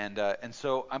And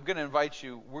so I'm going to invite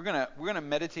you. We're gonna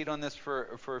meditate on this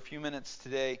for a few minutes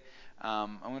today.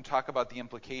 I'm going to talk about the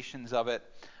implications of it,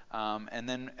 and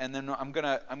then I'm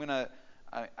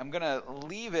gonna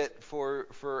leave it for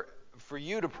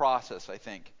you to process. I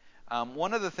think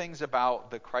one of the things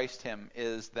about the Christ hymn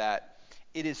is that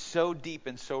it is so deep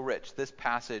and so rich. This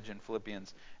passage in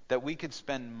Philippians that we could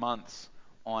spend months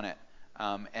on it.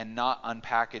 And not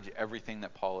unpackage everything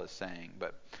that Paul is saying.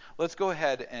 But let's go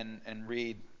ahead and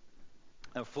read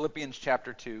Philippians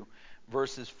chapter 2,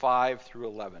 verses 5 through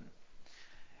 11.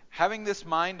 Having this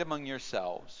mind among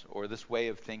yourselves, or this way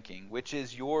of thinking, which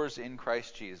is yours in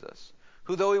Christ Jesus,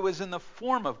 who though he was in the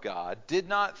form of God, did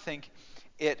not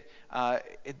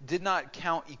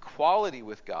count equality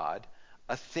with God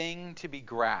a thing to be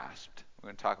grasped. We're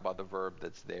going to talk about the verb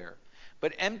that's there.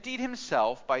 But emptied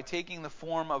himself by taking the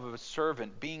form of a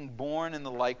servant, being born in the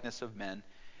likeness of men,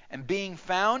 and being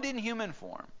found in human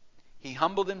form, he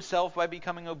humbled himself by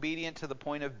becoming obedient to the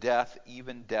point of death,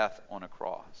 even death on a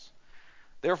cross.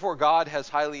 Therefore God has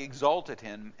highly exalted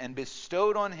him and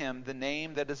bestowed on him the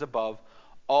name that is above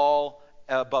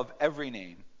every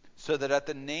name, so that at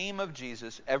the name of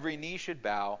Jesus every knee should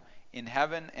bow in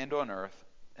heaven and on earth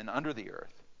and under the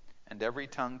earth, and every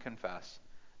tongue confess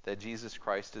that Jesus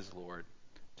Christ is Lord,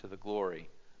 to the glory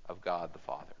of God the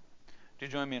Father. Do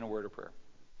you join me in a word of prayer?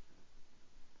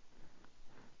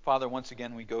 Father, once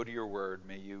again we go to your word.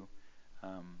 May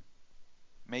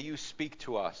you speak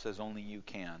to us as only you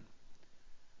can.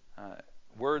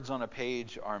 Words on a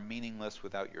page are meaningless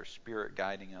without your Spirit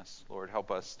guiding us. Lord, help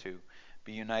us to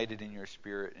be united in your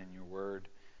Spirit and your word.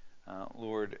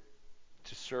 Lord,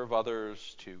 to serve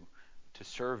others, to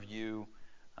serve you,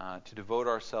 to devote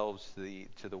ourselves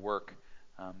to the work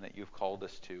that you've called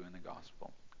us to in the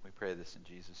gospel. We pray this in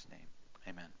Jesus' name.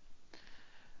 Amen.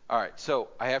 All right, so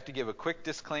I have to give a quick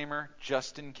disclaimer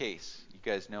just in case. You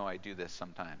guys know I do this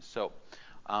sometimes. So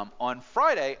on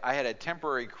Friday, I had a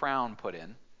temporary crown put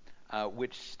in,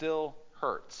 which still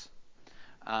hurts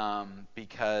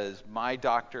because my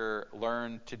doctor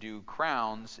learned to do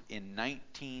crowns in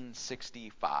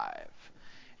 1965.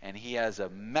 And he has a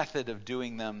method of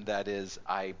doing them that is,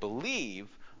 I believe,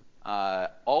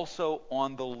 also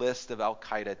on the list of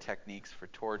Al-Qaeda techniques for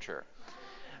torture.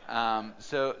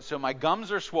 So my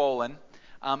gums are swollen.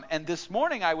 And this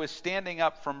morning I was standing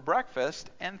up from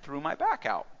breakfast and threw my back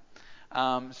out.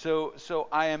 So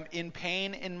I am in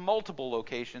pain in multiple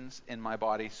locations in my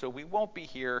body. So we won't be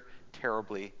here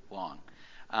terribly long.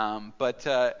 But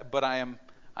I'm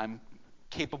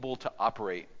capable to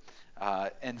operate.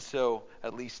 And so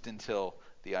at least until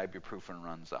the ibuprofen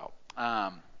runs out.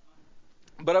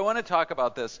 But I want to talk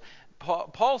about this.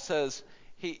 Paul says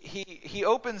he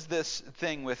opens this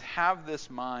thing with have this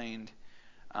mind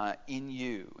in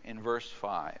you in verse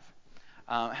 5.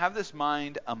 Have this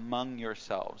mind among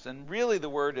yourselves. And really the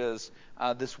word is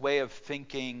this way of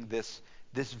thinking,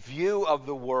 this view of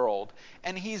the world.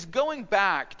 And he's going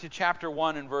back to chapter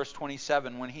 1 and verse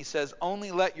 27 when he says,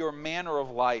 only let your manner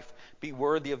of life be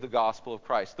worthy of the gospel of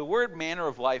Christ. The word manner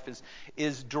of life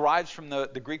is derives from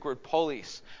the Greek word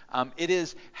polis. It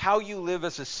is how you live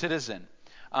as a citizen.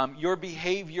 Your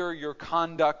behavior, your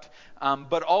conduct,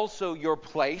 but also your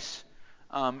place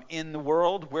in the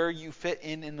world, where you fit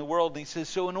in the world. And he says,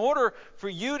 so in order for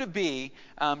you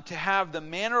to have the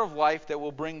manner of life that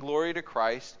will bring glory to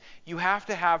Christ, you have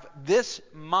to have this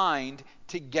mind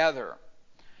together.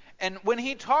 And when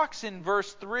he talks in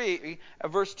verse 2,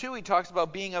 he talks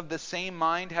about being of the same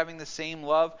mind, having the same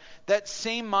love. That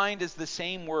same mind is the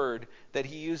same word that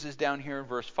he uses down here in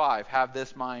verse 5, have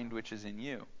this mind which is in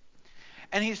you.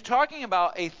 And he's talking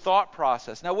about a thought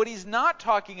process. Now, what he's not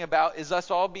talking about is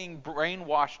us all being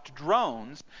brainwashed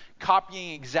drones,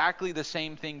 copying exactly the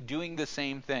same thing, doing the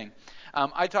same thing.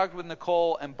 I talked with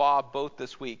Nicole and Bob both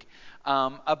this week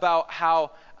about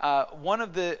how one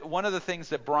of the things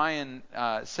that Brian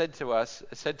said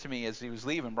to me as he was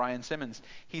leaving, Brian Simmons,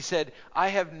 he said, I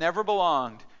have never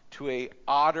belonged to a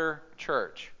otter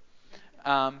church.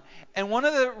 And one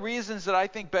of the reasons that I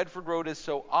think Bedford Road is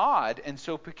so odd and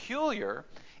so peculiar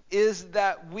is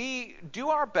that we do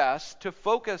our best to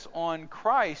focus on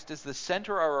Christ as the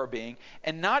center of our being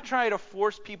and not try to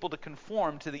force people to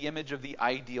conform to the image of the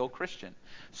ideal Christian.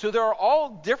 So there are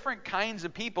all different kinds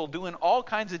of people doing all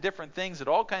kinds of different things at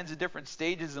all kinds of different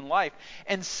stages in life,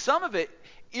 and some of it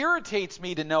irritates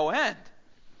me to no end.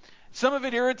 Some of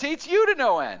it irritates you to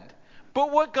no end.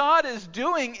 But what God is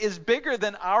doing is bigger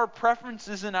than our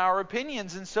preferences and our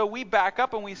opinions. And so we back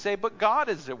up and we say, but God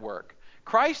is at work.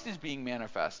 Christ is being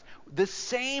manifest. The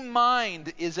same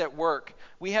mind is at work.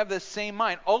 We have the same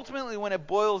mind. Ultimately, when it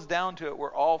boils down to it,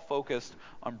 we're all focused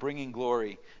on bringing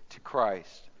glory to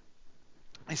Christ.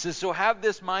 He says, so have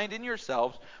this mind in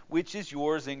yourselves, which is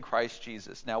yours in Christ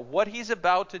Jesus. Now, what he's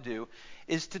about to do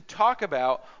is to talk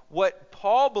about what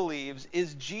Paul believes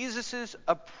is Jesus'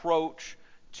 approach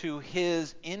to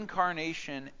his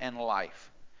incarnation and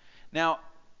life. Now,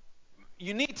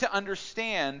 you need to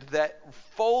understand that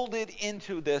folded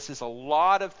into this is a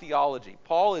lot of theology.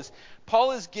 Paul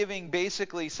is giving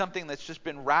basically something that's just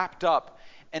been wrapped up.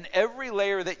 And every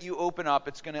layer that you open up,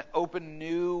 it's going to open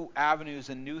new avenues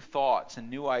and new thoughts and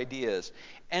new ideas.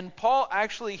 And Paul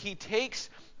actually, he takes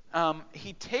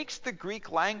the Greek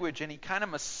language and he kind of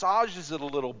massages it a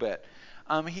little bit.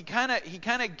 He kind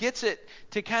of gets it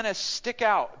to kind of stick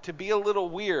out, to be a little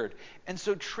weird. And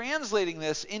so translating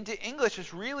this into English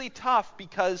is really tough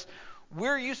because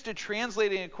we're used to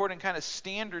translating according to kind of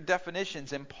standard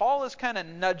definitions. And Paul is kind of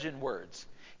nudging words.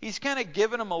 He's kind of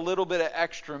giving them a little bit of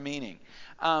extra meaning.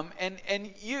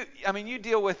 And you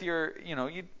deal with your,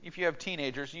 if you have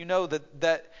teenagers, you know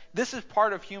that this is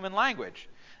part of human language.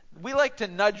 We like to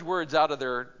nudge words out of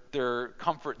their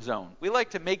comfort zone. We like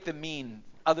to make them mean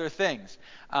other things.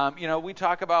 We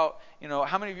talk about,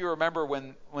 how many of you remember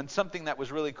when something that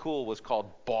was really cool was called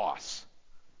boss?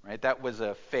 Right? That was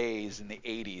a phase in the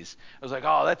 80s. I was like,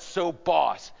 oh, that's so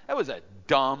boss. That was a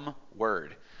dumb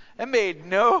word. It made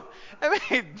no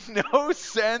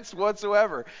sense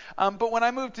whatsoever. But when I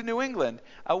moved to New England,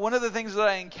 one of the things that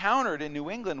I encountered in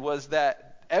New England was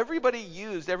that everybody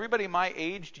my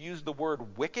age used the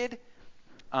word wicked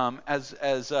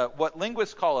as what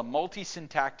linguists call a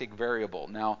multisyntactic variable.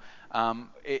 Now,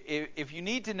 if you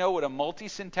need to know what a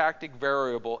multisyntactic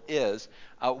variable is,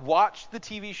 watch the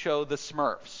TV show The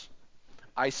Smurfs.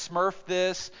 I smurf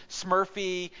this,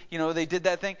 Smurfy, they did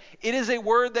that thing. It is a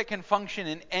word that can function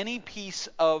in any piece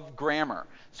of grammar.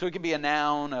 So it can be a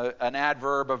noun, an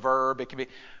adverb, a verb. It can be.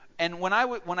 And when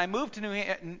I moved to New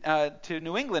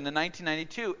England in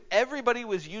 1992, everybody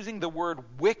was using the word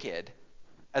wicked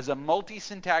as a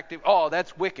multisyntactic. Oh,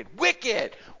 that's wicked.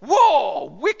 Wicked! Whoa!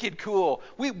 Wicked cool.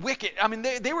 Wicked. I mean,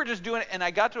 they were just doing it. And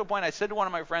I got to a point, I said to one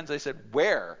of my friends, I said,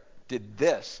 where did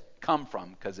this come from?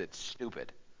 Because it's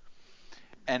stupid.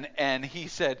 And he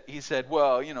said,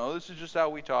 well, this is just how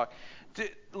we talk.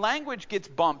 Language gets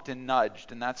bumped and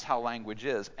nudged, and that's how language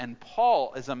is. And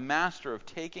Paul is a master of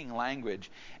taking language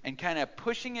and kind of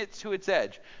pushing it to its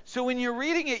edge. So when you're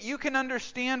reading it, you can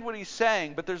understand what he's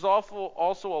saying, but there's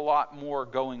also a lot more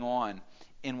going on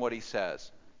in what he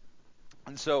says.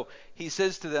 And so he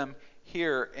says to them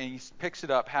here, and he picks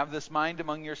it up, have this mind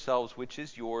among yourselves, which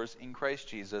is yours in Christ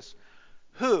Jesus,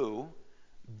 who,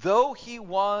 though he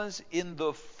was in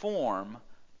the form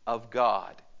of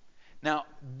God. Now,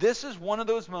 this is one of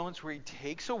those moments where he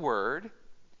takes a word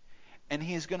and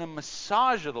he's going to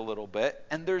massage it a little bit,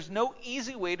 and there's no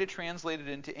easy way to translate it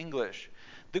into English.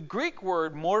 The Greek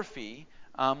word morphe,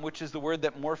 which is the word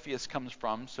that Morpheus comes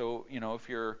from, so, if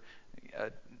you're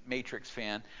a Matrix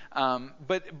fan,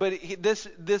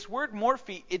 this word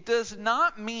morphe, it does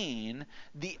not mean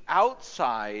the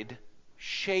outside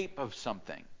shape of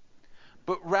something,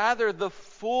 but rather the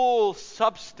full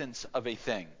substance of a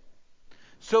thing.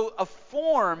 So a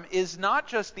form is not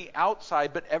just the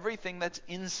outside, but everything that's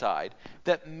inside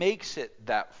that makes it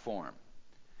that form.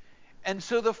 And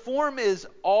so the form is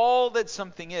all that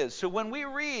something is. So when we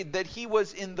read that he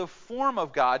was in the form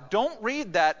of God, don't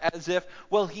read that as if,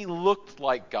 well, he looked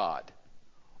like God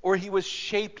or he was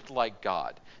shaped like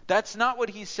God. That's not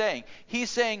what he's saying. He's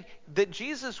saying that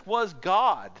Jesus was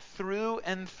God through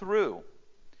and through.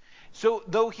 So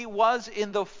though he was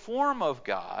in the form of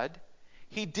God,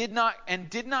 he did not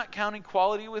count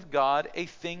equality with God a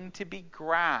thing to be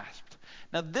grasped.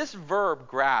 Now this verb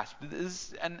grasp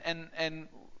is, and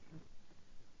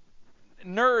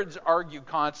nerds argue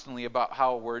constantly about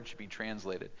how a word should be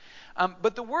translated.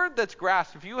 But the word that's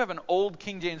grasped, if you have an old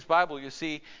King James Bible, you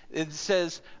see it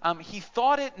says, he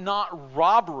thought it not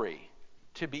robbery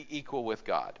to be equal with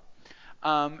God.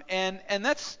 And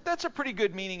that's a pretty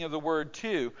good meaning of the word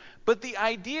too. But the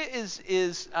idea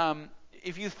is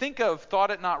if you think of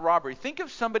thought it not robbery, think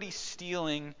of somebody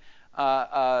stealing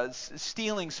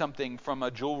something from a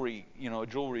jewelry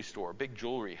store, big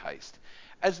jewelry heist.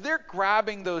 As they're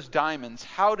grabbing those diamonds,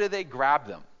 how do they grab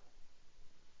them?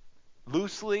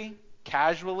 Loosely,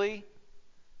 casually?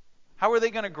 How are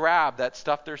they going to grab that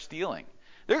stuff they're stealing?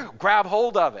 They're going to grab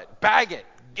hold of it, bag it,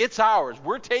 It's ours.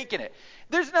 We're taking it.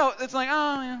 It's like,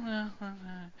 oh,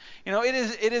 yeah.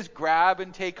 It is grab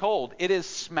and take hold. It is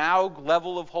Smaug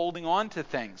level of holding on to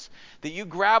things. That you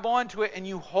grab onto it and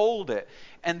you hold it.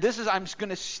 And I'm just going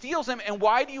to steal something. And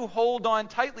why do you hold on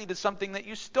tightly to something that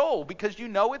you stole? Because you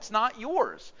know it's not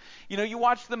yours. You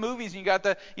watch the movies and you got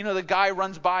the guy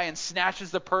runs by and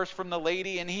snatches the purse from the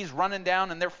lady and he's running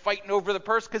down and they're fighting over the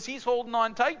purse because he's holding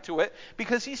on tight to it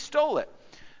because he stole it.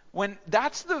 When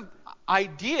that's the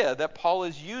idea that Paul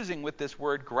is using with this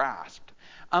word grasped.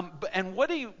 And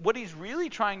what he's really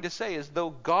trying to say is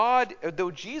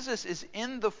though Jesus is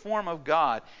in the form of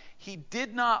God, he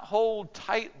did not hold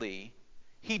tightly.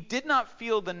 He did not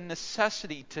feel the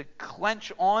necessity to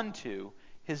clench onto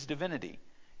his divinity.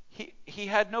 He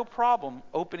had no problem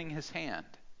opening his hand.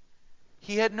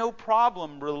 He had no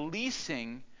problem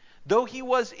releasing, though he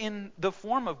was in the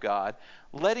form of God,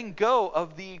 letting go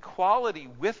of the equality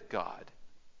with God.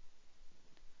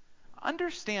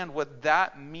 Understand what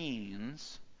that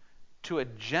means to a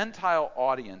Gentile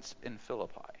audience in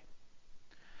Philippi.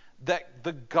 That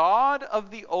the God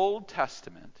of the Old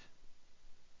Testament,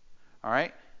 all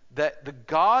right, that the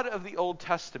God of the Old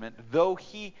Testament, though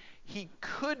he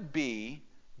could be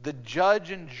the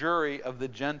judge and jury of the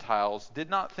Gentiles, did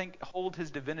not hold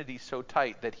his divinity so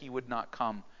tight that he would not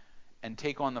come and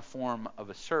take on the form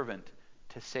of a servant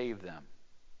to save them.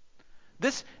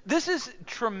 This is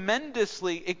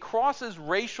tremendously, it crosses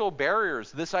racial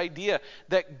barriers, this idea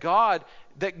that God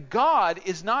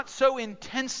is not so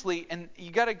intensely, and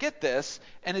you got to get this,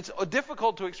 and it's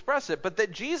difficult to express it, but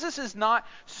that Jesus is not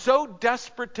so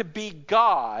desperate to be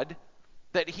God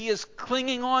that he is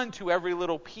clinging on to every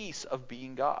little piece of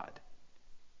being God.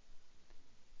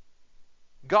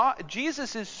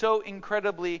 Jesus is so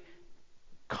incredibly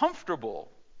comfortable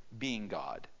being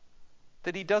God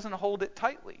that he doesn't hold it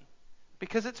tightly.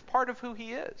 Because it's part of who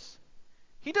he is.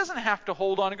 He doesn't have to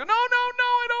hold on and go, no,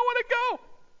 I don't want to go.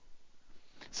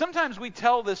 Sometimes we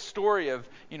tell this story of,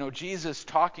 Jesus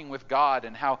talking with God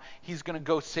and how he's going to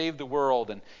go save the world.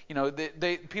 And,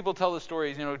 people tell the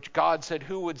stories, God said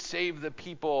who would save the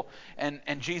people. And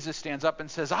Jesus stands up and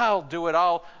says, I'll do it.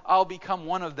 I'll become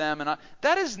one of them. And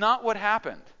that is not what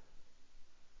happened.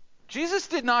 Jesus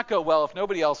did not go, well, if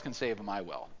nobody else can save him, I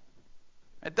will.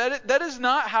 That is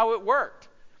not how it worked.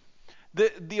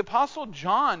 The Apostle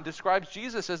John describes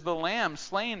Jesus as the lamb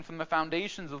slain from the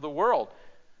foundations of the world.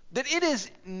 That it is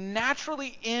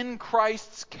naturally in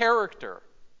Christ's character.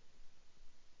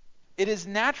 It is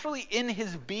naturally in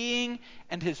his being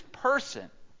and his person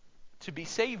to be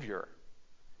Savior.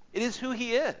 It is who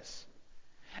he is.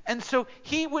 And so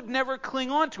he would never cling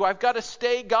on to, I've got to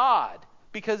stay God,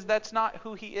 because that's not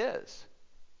who he is.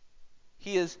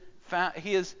 He is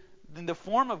in the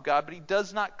form of God, but he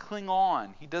does not cling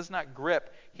on. He does not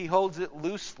grip. He holds it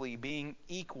loosely, being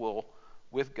equal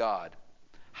with God.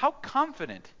 How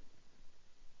confident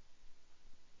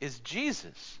is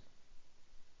Jesus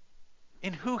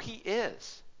in who he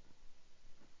is?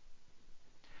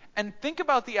 And think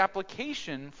about the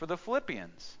application for the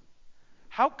Philippians.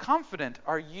 How confident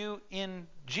are you in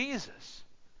Jesus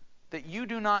that you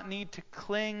do not need to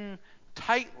cling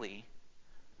tightly,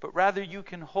 but rather you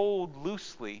can hold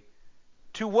loosely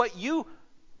to what you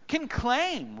can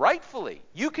claim rightfully.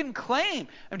 You can claim.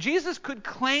 And Jesus could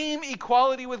claim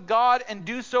equality with God and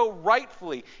do so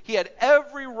rightfully. He had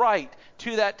every right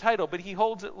to that title, but he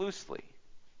holds it loosely.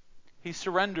 He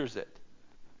surrenders it.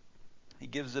 He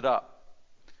gives it up.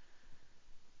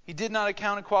 He did not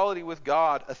account equality with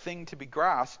God a thing to be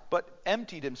grasped, but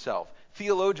emptied himself.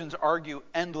 Theologians argue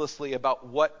endlessly about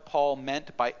what Paul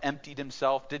meant by emptied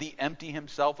himself. Did he empty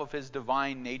himself of his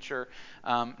divine nature?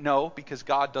 No, because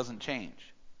God doesn't change.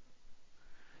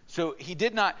 So he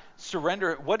did not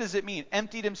surrender. What does it mean?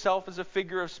 Emptied himself is a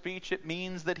figure of speech. It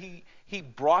means that he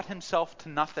brought himself to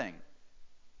nothing.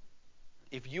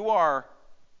 If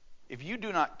you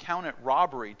do not count it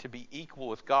robbery to be equal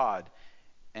with God,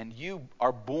 and you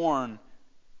are born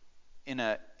in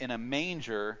a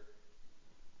manger,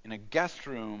 in a guest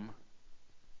room,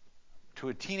 to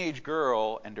a teenage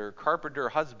girl and her carpenter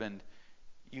husband,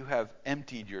 you have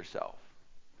emptied yourself.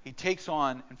 He takes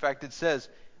on, in fact it says,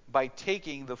 by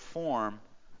taking the form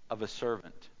of a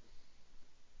servant.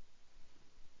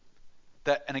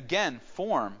 And again,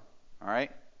 form, all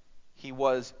right? He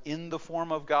was in the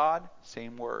form of God,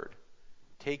 same word.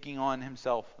 Taking on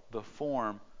himself the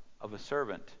form of a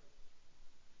servant.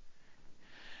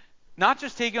 Not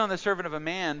just taking on the servant of a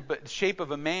man, but shape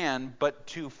of a man, but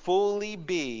to fully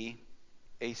be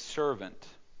a servant,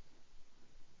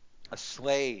 a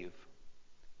slave,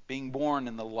 being born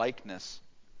in the likeness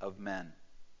of men.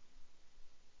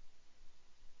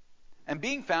 And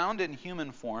being found in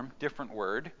human form, different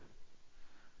word.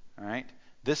 All right?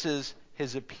 This is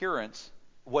his appearance,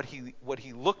 what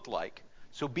he looked like.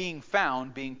 So being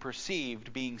found, being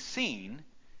perceived, being seen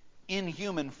in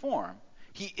human form.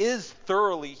 He is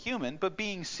thoroughly human, but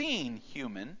being seen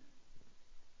human,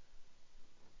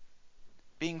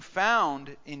 being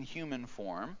found in human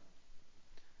form,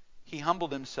 he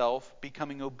humbled himself,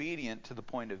 becoming obedient to the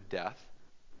point of death,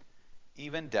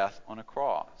 even death on a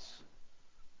cross.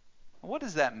 What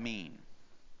does that mean?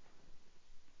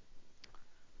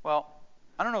 Well,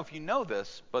 I don't know if you know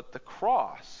this, but the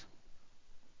cross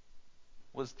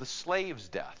was the slave's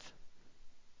death.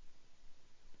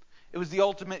 It was the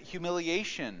ultimate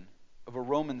humiliation of a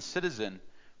Roman citizen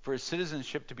for his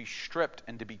citizenship to be stripped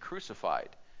and to be crucified,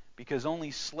 because only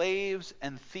slaves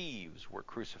and thieves were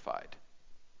crucified.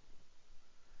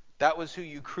 That was who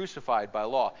you crucified by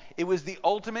law. It was the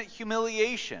ultimate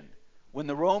humiliation when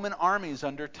the Roman armies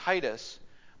under Titus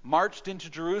marched into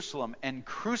Jerusalem and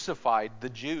crucified the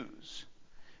Jews.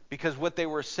 Because what they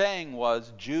were saying was,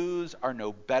 Jews are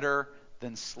no better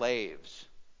than slaves.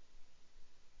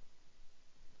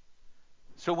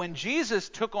 So when Jesus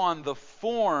took on the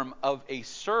form of a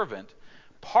servant,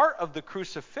 part of the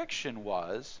crucifixion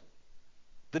was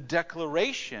the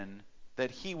declaration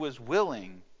that he was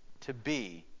willing to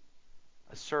be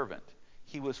a servant.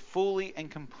 He was fully and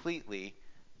completely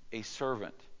a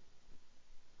servant.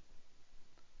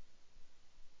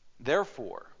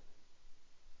 Therefore,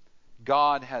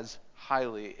 God has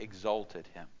highly exalted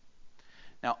him.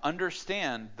 Now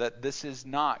understand that this is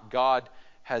not God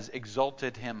has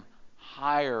exalted him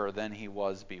higher than he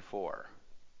was before.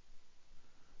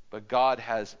 But God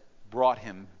has brought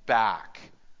him back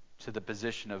to the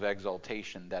position of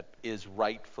exaltation that is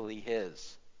rightfully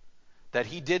his, that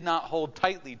he did not hold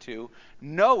tightly to,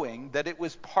 knowing that it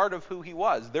was part of who he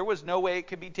was. There was no way it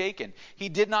could be taken. He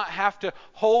did not have to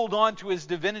hold on to his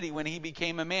divinity when he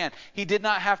became a man. He did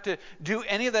not have to do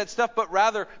any of that stuff, but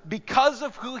rather, because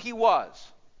of who he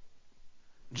was,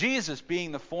 Jesus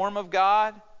being the form of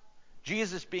God,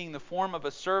 Jesus being the form of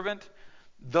a servant,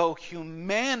 though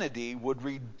humanity would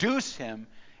reduce him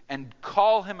and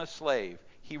call him a slave,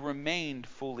 he remained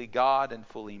fully God and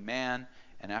fully man,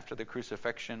 and after the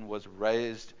crucifixion was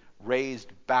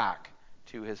raised back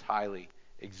to his highly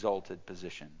exalted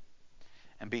position,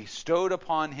 and bestowed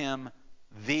upon him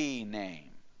the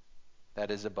name that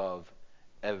is above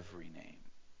every name.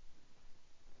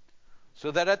 So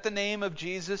that at the name of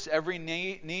Jesus every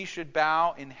knee should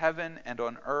bow in heaven and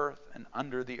on earth and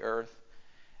under the earth,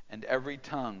 and every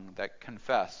tongue that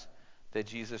confess that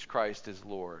Jesus Christ is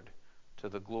Lord, to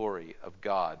the glory of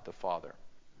God the Father.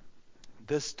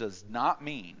 This does not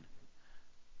mean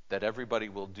that everybody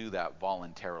will do that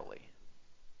voluntarily.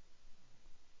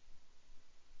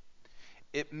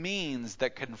 It means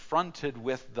that confronted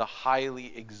with the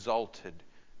highly exalted,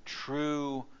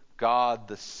 true God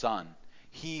the Son,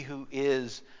 he who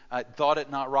is, thought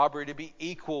it not robbery to be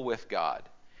equal with God,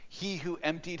 he who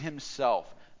emptied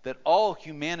himself, that all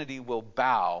humanity will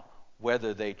bow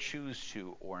whether they choose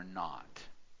to or not.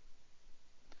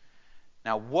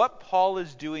 Now, what Paul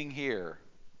is doing here,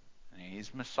 and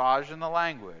he's massaging the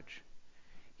language,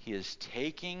 he is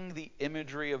taking the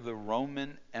imagery of the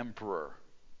Roman emperor.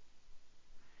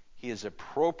 He is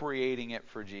appropriating it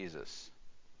for Jesus.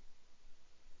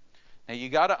 Now, you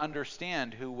got to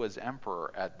understand who was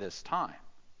emperor at this time.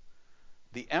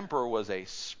 The emperor was a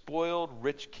spoiled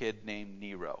rich kid named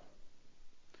Nero,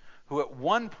 who at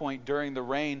one point during the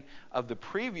reign of the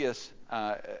previous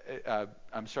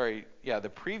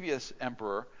previous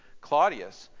emperor,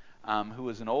 Claudius, who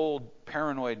was an old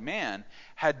paranoid man,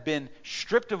 had been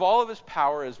stripped of all of his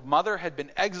power. His mother had been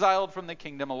exiled from the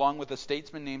kingdom along with a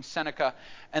statesman named Seneca,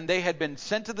 and they had been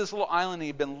sent to this little island. He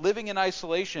had been living in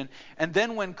isolation, and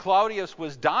then when Claudius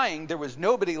was dying, there was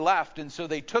nobody left, and so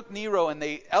they took Nero and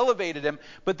they elevated him,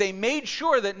 but they made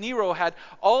sure that Nero had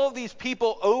all of these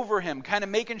people over him, kind of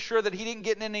making sure that he didn't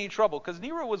get in any trouble, because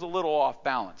Nero was a little off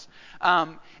balance.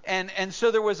 And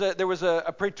so there was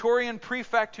a Praetorian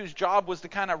prefect whose job was to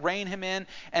kind of rein him in,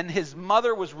 and his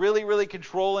mother was really, really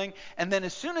controlling. And then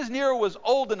as soon as Nero was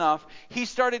old enough, he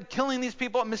started killing these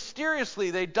people.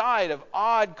 Mysteriously, they died of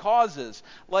odd causes,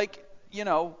 like,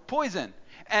 poison.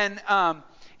 And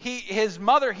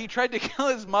he tried to kill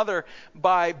his mother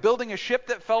by building a ship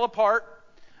that fell apart.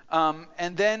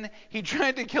 And then he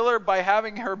tried to kill her by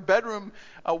having her bedroom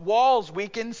walls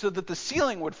weakened so that the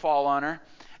ceiling would fall on her.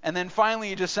 And then finally,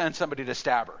 he just sent somebody to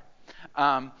stab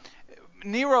her.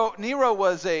 Nero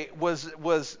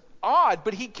was odd,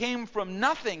 but he came from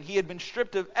nothing. He had been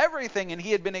stripped of everything, and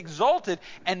he had been exalted,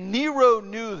 and Nero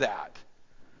knew that.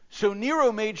 So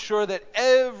Nero made sure that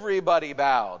everybody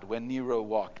bowed when Nero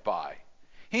walked by.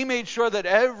 He made sure that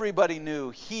everybody knew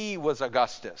he was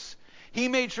Augustus. He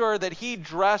made sure that he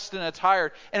dressed and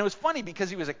attired. And it was funny because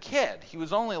he was a kid. He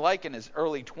was only like in his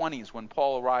early 20s when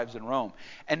Paul arrives in Rome.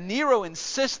 And Nero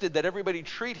insisted that everybody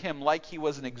treat him like he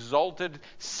was an exalted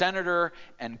senator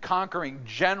and conquering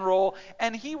general.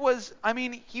 And he was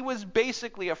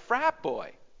basically a frat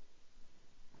boy.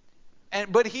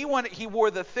 But he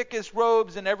wore the thickest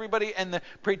robes, and everybody, and the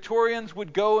Praetorians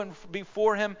would go and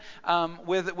before him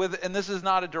with, and this is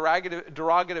not a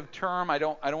derogative term. I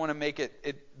don't want to make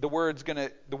the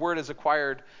word is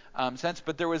acquired sense.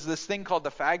 But there was this thing called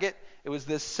the faggot. It was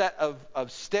this set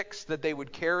of sticks that they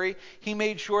would carry. He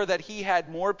made sure that he had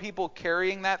more people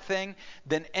carrying that thing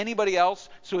than anybody else.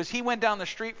 So as he went down the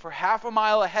street, for half a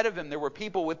mile ahead of him, there were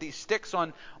people with these sticks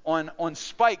on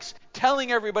spikes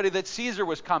telling everybody that Caesar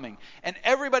was coming. And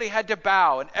everybody had to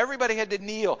bow and everybody had to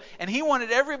kneel. And he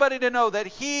wanted everybody to know that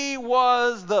he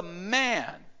was the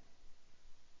man.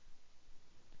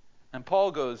 And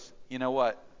Paul goes, you know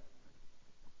what?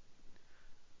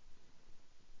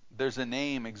 There's a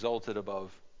name exalted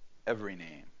above every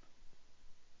name.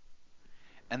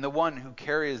 And the one who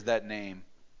carries that name,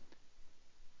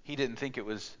 he didn't think it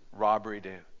was robbery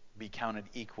to be counted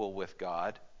equal with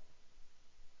God.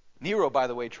 Nero, by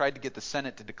the way, tried to get the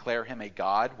Senate to declare him a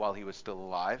god while he was still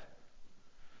alive.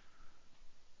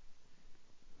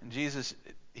 And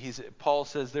Paul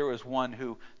says there was one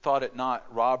who thought it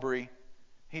not robbery.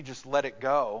 He just let it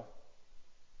go.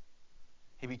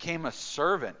 He became a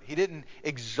servant. He didn't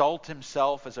exalt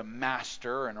himself as a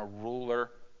master and a ruler.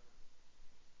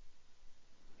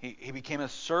 He became a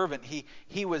servant.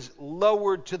 He was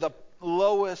lowered to the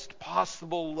lowest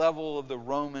possible level of the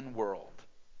Roman world.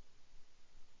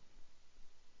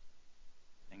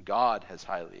 And God has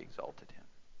highly exalted him.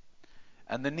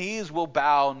 And the knees will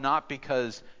bow not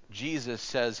because Jesus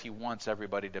says he wants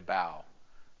everybody to bow,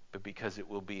 but because it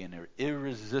will be an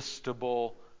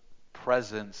irresistible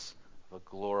presence of a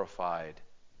glorified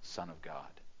Son of God.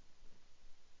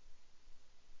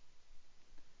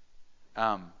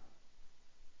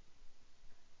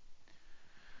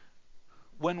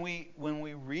 When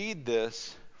we read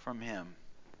this from him,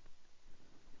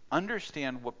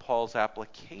 understand what Paul's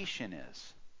application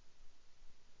is.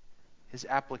 His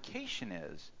application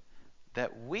is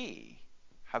that we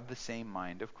have the same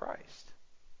mind of Christ.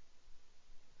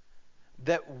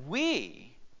 That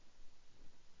we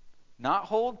not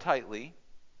hold tightly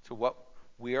to what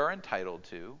we are entitled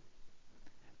to,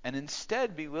 and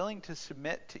instead be willing to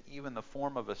submit to even the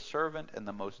form of a servant and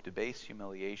the most debased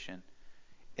humiliation,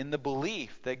 in the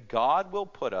belief that God will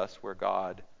put us where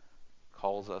God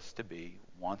calls us to be,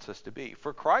 wants us to be.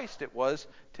 For Christ, it was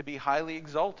to be highly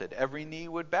exalted. Every knee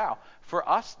would bow. For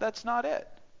us, that's not it.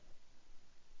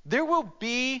 There will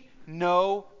be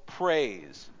no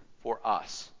praise for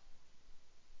us.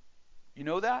 You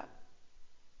know that?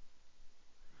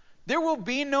 There will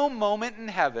be no moment in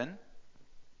heaven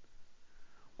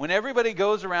when everybody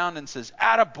goes around and says,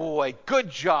 "Attaboy,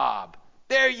 good job.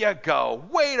 There you go.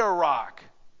 Way to rock."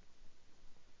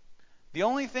 The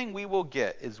only thing we will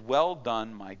get is, "Well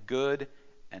done, my good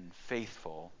and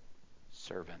faithful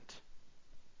servant."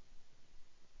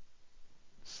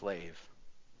 Slave.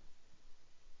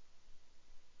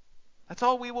 That's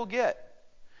all we will get.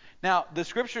 Now, the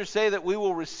scriptures say that we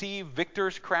will receive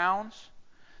victor's crowns,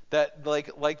 that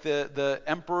like the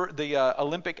emperor, the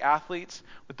Olympic athletes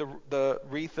with the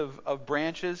wreath of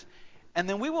branches, and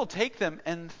then we will take them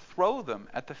and throw them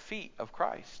at the feet of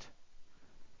Christ,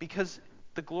 because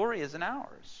the glory isn't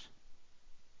ours.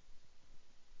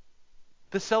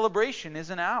 The celebration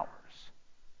isn't ours.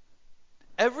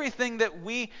 Everything that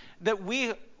we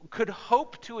could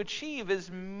hope to achieve is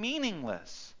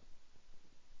meaningless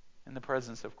in the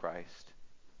presence of Christ.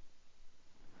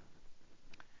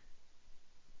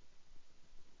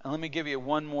 And let me give you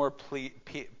one more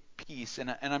piece,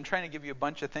 and I'm trying to give you a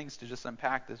bunch of things to just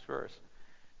unpack this verse.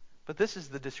 But this is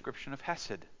the description of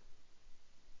Hesed.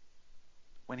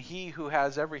 When he who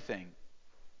has everything,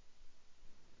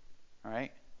 all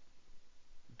right,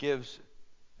 gives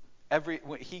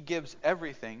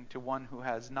everything to one who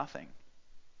has nothing.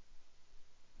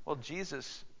 Well,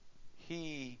 Jesus,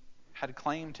 he had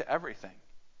claim to everything,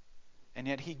 and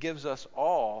yet he gives us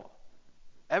all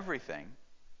everything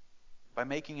by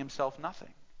making himself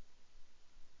nothing.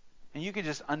 And you can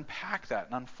just unpack that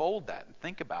and unfold that and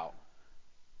think about,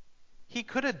 he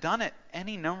could have done it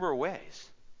any number of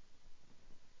ways.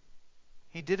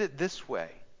 He did it this way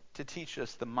to teach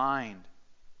us the mind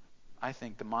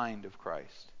of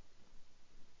Christ.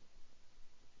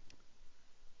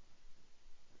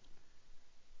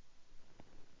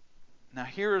 Now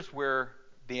here's where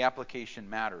the application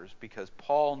matters, because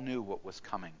Paul knew what was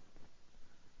coming.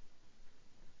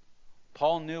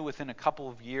 Paul knew within a couple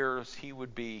of years he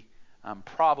would be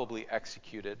probably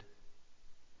executed.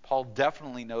 Paul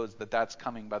definitely knows that that's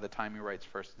coming by the time he writes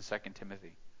 1st and 2nd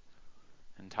Timothy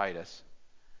and Titus.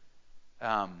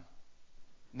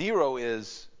 Nero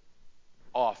is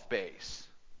off base,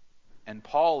 and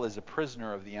Paul is a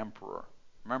prisoner of the emperor.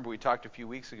 Remember, we talked a few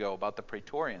weeks ago about the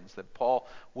Praetorians, that Paul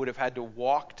would have had to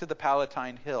walk to the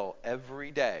Palatine Hill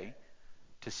every day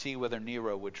to see whether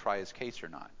Nero would try his case or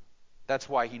not. That's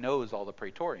why he knows all the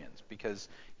Praetorians, because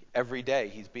every day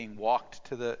he's being walked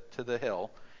to the hill,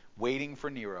 waiting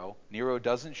for Nero. Nero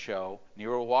doesn't show.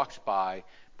 Nero walks by.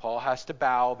 Paul has to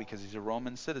bow because he's a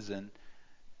Roman citizen,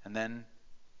 and then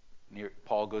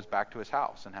Paul goes back to his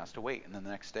house and has to wait. And then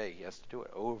the next day he has to do it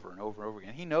over and over and over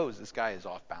again. He knows this guy is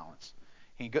off balance.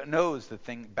 He knows that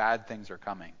bad things are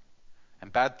coming,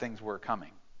 and bad things were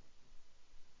coming.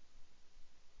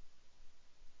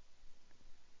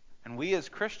 And we as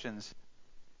Christians,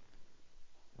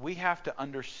 we have to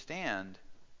understand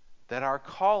that our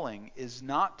calling is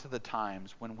not to the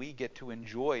times when we get to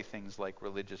enjoy things like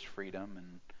religious freedom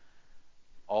and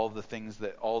all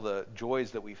the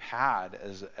joys that we've had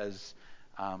as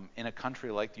in a country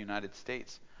like the United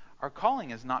States. Our calling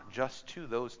is not just to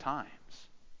those times.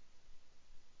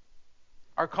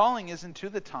 Our calling isn't to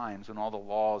the times when all the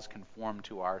laws conform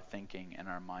to our thinking and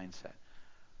our mindset.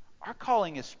 Our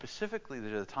calling is specifically to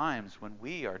the times when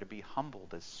we are to be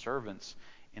humbled as servants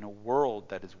in a world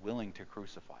that is willing to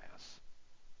crucify us.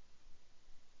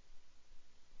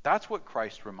 That's what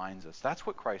Christ reminds us. That's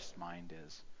what Christ's mind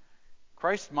is.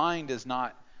 Christ's mind is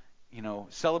not,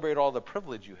 celebrate all the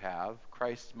privilege you have.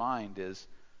 Christ's mind is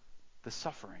the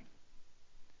suffering.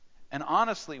 And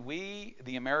honestly, we,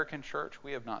 the American church,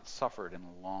 we have not suffered in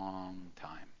a long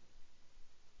time.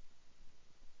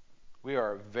 We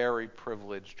are a very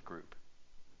privileged group.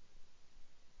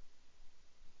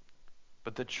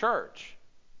 But the church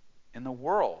in the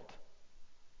world,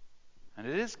 and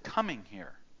it is coming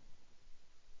here,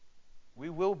 we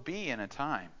will be in a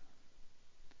time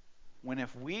when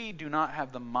if we do not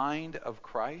have the mind of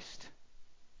Christ,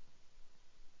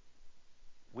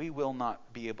 we will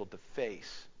not be able to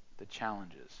face the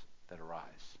challenges that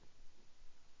arise.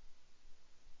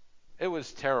 It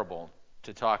was terrible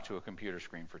to talk to a computer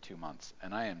screen for 2 months,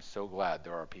 and I am so glad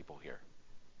there are people here.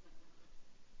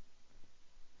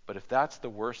 But if that's the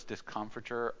worst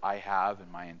discomfiture I have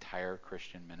in my entire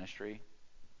Christian ministry,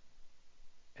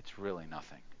 it's really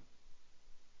nothing.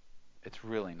 It's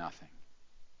really nothing.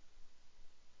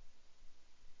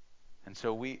 And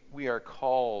so we are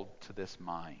called to this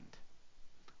mind.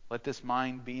 Let this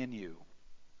mind be in you,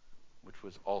 which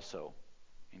was also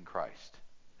in Christ.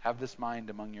 Have this mind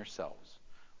among yourselves,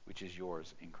 which is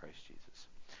yours in Christ Jesus.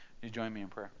 Would you join me in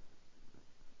prayer?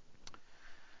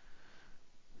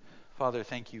 Father,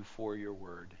 thank you for your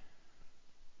word.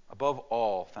 Above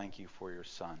all, thank you for your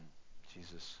Son,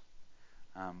 Jesus,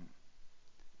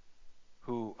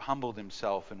 who humbled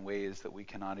himself in ways that we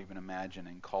cannot even imagine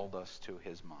and called us to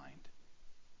his mind.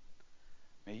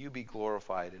 May you be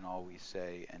glorified in all we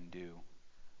say and do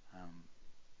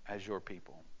as your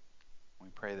people. We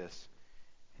pray this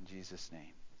in Jesus'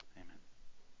 name. Amen.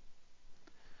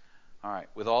 All right,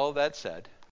 with all of that said,